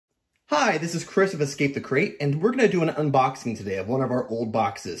Hi, this is Chris of Escape the Crate, and we're going to do an unboxing today of one of our old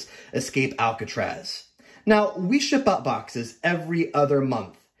boxes, Escape Alcatraz. Now, we ship out boxes every other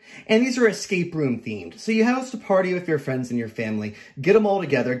month, and these are escape room themed. So you host a party with your friends and your family, get them all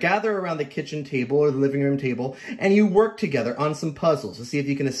together, gather around the kitchen table or the living room table, and you work together on some puzzles to see if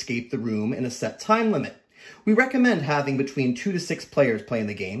you can escape the room in a set time limit. We recommend having between 2 to 6 players playing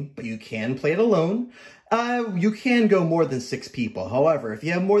the game, but you can play it alone. You can go more than 6 people. However, if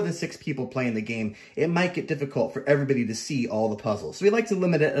you have more than 6 people playing the game, it might get difficult for everybody to see all the puzzles. So we like to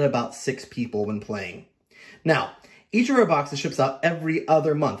limit it at about 6 people when playing. Now, each of our boxes ships out every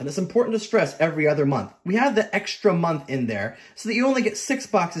other month, and it's important to stress every other month. We have the extra month in there so that you only get 6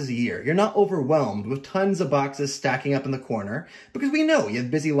 boxes a year. You're not overwhelmed with tons of boxes stacking up in the corner, because we know you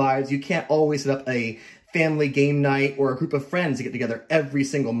have busy lives. You can't always set up a family game night or a group of friends to get together every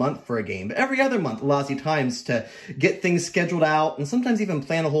single month for a game. But every other month allows you times to get things scheduled out and sometimes even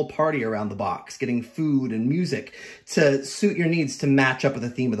plan a whole party around the box, getting food and music to suit your needs to match up with the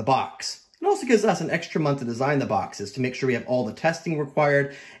theme of the box. It also gives us an extra month to design the boxes to make sure we have all the testing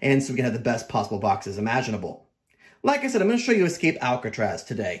required and so we can have the best possible boxes imaginable. Like I said, I'm going to show you Escape Alcatraz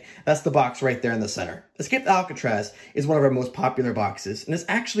today. That's the box right there in the center. Escape Alcatraz is one of our most popular boxes, and it's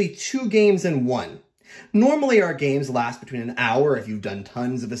actually 2 games in 1. Normally our games last between an hour if you've done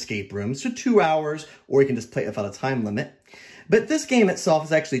tons of escape rooms to 2 hours, or you can just play it without a time limit. But this game itself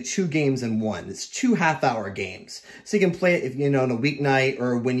is actually 2 games in 1. It's 2 half-hour games. So you can play it if on a weeknight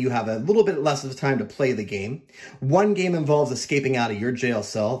or when you have a little bit less of time to play the game. One game involves escaping out of your jail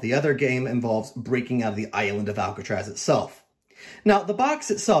cell. The other game involves breaking out of the island of Alcatraz itself. Now, the box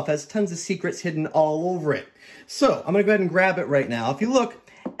itself has tons of secrets hidden all over it. So I'm going to go ahead and grab it right now. If you look,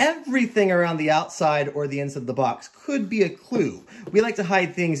 everything around the outside or the inside of the box could be a clue. We like to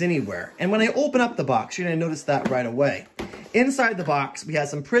hide things anywhere. And when I open up the box, you're going to notice that right away. Inside the box, we have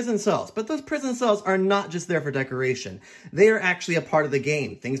some prison cells, but those prison cells are not just there for decoration. They are actually a part of the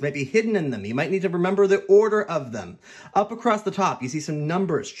game. Things might be hidden in them. You might need to remember the order of them. Up across the top, you see some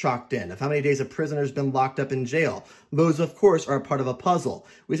numbers chalked in of how many days a prisoner's been locked up in jail. Those, of course, are a part of a puzzle.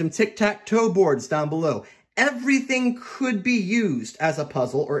 We have some tic-tac-toe boards down below. Everything could be used as a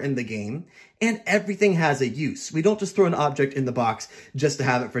puzzle or in the game, and everything has a use. We don't just throw an object in the box just to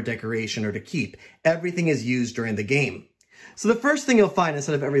have it for decoration or to keep. Everything is used during the game. So the first thing you'll find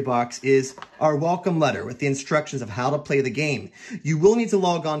inside of every box is our welcome letter with the instructions of how to play the game. You will need to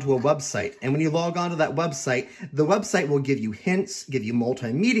log on to a website, and when you log on to that website, the website will give you hints, give you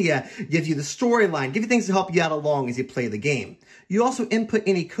multimedia, give you the storyline, give you things to help you out along as you play the game. You also input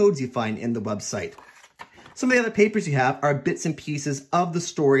any codes you find in the website. Some of the other papers you have are bits and pieces of the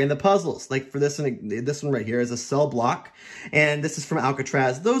story and the puzzles. Like for this one right here is a cell block, and this is from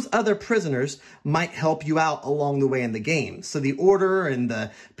Alcatraz. Those other prisoners might help you out along the way in the game. So the order and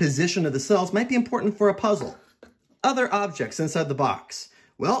the position of the cells might be important for a puzzle. Other objects inside the box.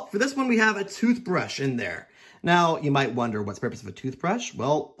 Well, for this one we have a toothbrush in there. Now, you might wonder what's the purpose of a toothbrush?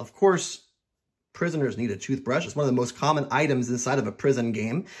 Well, of course, prisoners need a toothbrush. It's one of the most common items inside of a prison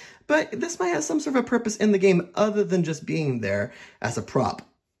game, but this might have some sort of a purpose in the game other than just being there as a prop.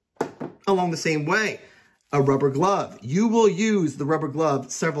 Along the same way, a rubber glove. You will use the rubber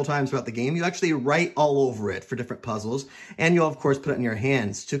glove several times throughout the game. You actually write all over it for different puzzles, and you'll of course put it in your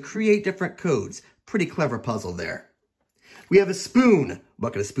hands to create different codes. Pretty clever puzzle there. We have a spoon.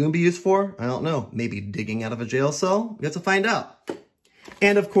 What could a spoon be used for? I don't know. Maybe digging out of a jail cell? We have to find out.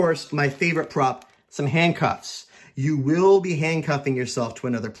 And of course, my favorite prop, some handcuffs. You will be handcuffing yourself to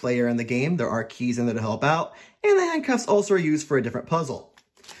another player in the game. There are keys in there to help out, and the handcuffs also are used for a different puzzle.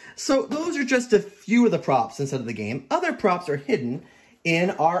 So those are just a few of the props inside of the game. Other props are hidden in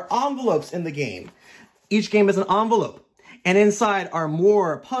our envelopes in the game. Each game is an envelope, and inside are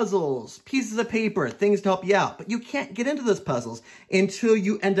more puzzles, pieces of paper, things to help you out. But you can't get into those puzzles until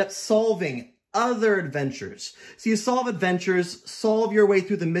you end up solving other adventures. So you solve adventures, solve your way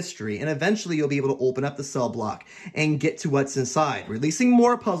through the mystery, and eventually you'll be able to open up the cell block and get to what's inside, releasing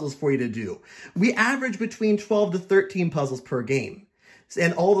more puzzles for you to do. We average between 12 to 13 puzzles per game.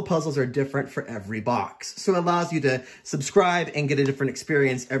 And all the puzzles are different for every box. So it allows you to subscribe and get a different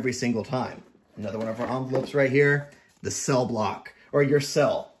experience every single time. Another one of our envelopes right here, the cell block, or your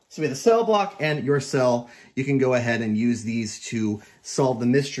cell. So we have the cell block and your cell. You can go ahead and use these to solve the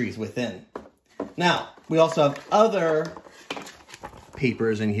mysteries within. Now, we also have other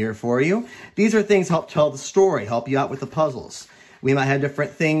papers in here for you. These are things that help tell the story, help you out with the puzzles. We might have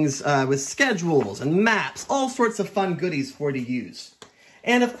different things with schedules and maps, all sorts of fun goodies for you to use.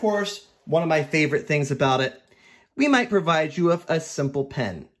 And of course, one of my favorite things about it, we might provide you with a simple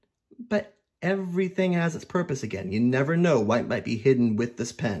pen. But everything has its purpose again. You never know what might be hidden with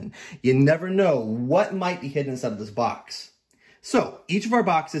this pen. You never know what might be hidden inside of this box. So, each of our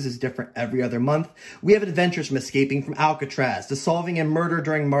boxes is different every other month. We have adventures from escaping from Alcatraz to solving a murder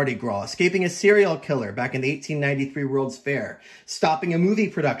during Mardi Gras, escaping a serial killer back in the 1893 World's Fair, stopping a movie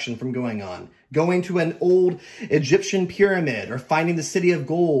production from going on, going to an old Egyptian pyramid, or finding the City of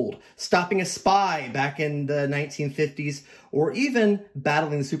Gold, stopping a spy back in the 1950s, or even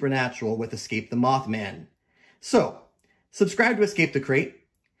battling the supernatural with Escape the Mothman. So, subscribe to Escape the Crate.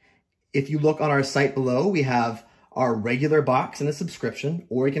 If you look on our site below, we have our regular box and a subscription,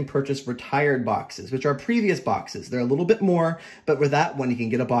 or you can purchase retired boxes, which are previous boxes. They're a little bit more, but with that one, you can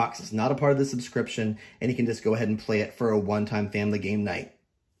get a box. It's not a part of the subscription, and you can just go ahead and play it for a one-time family game night.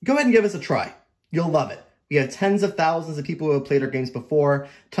 Go ahead and give us a try. You'll love it. We have tens of thousands of people who have played our games before,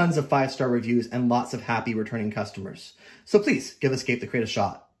 tons of 5-star reviews, and lots of happy returning customers. So please, give Escape the Crate a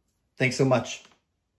shot. Thanks so much.